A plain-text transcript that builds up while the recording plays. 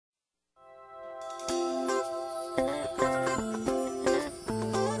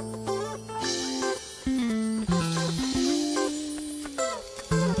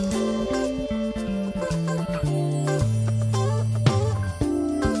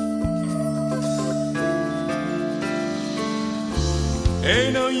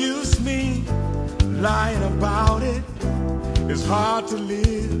Ain't no use me lying about it. It's hard to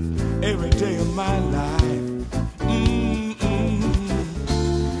live every day of my life.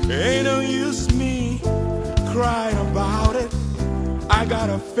 Ain't no use me crying about it. I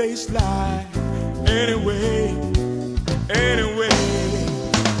gotta face life anyway, anyway.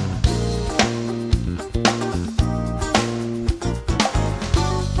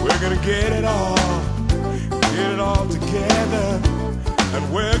 We're gonna get it all together, and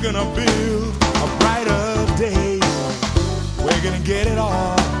we're gonna build a brighter day. We're gonna get it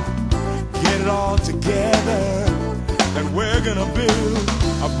all together, and we're gonna build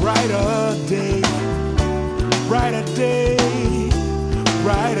a brighter day, brighter day,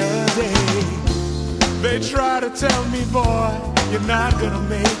 brighter day. They try to tell me, boy, you're not gonna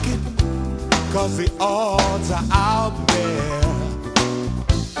make it, 'cause the odds are out there.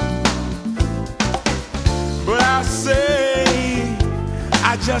 But I say,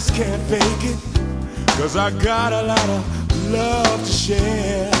 I just can't fake it, 'cause I got a lot of love to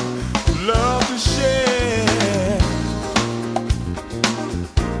share, love to share.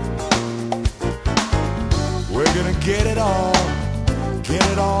 We're gonna get it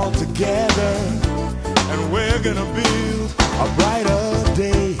all together, and we're gonna build a brighter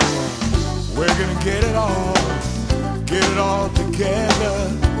day. We're gonna get it all together,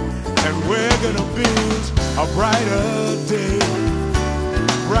 and we're gonna build a brighter day,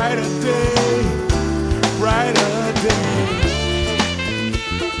 brighter day, brighter day.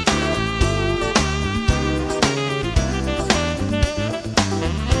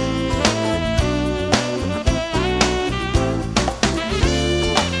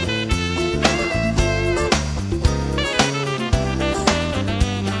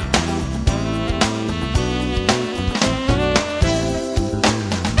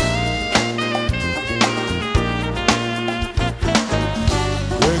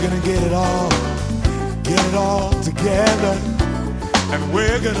 Get it all together, and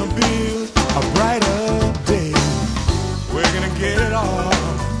we're gonna build a brighter day. We're gonna get it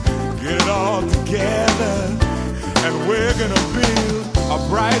all together, and we're gonna build a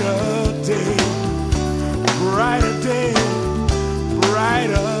brighter day, brighter day,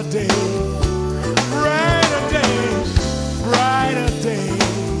 brighter day, brighter day, brighter day,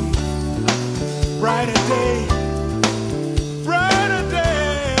 brighter day.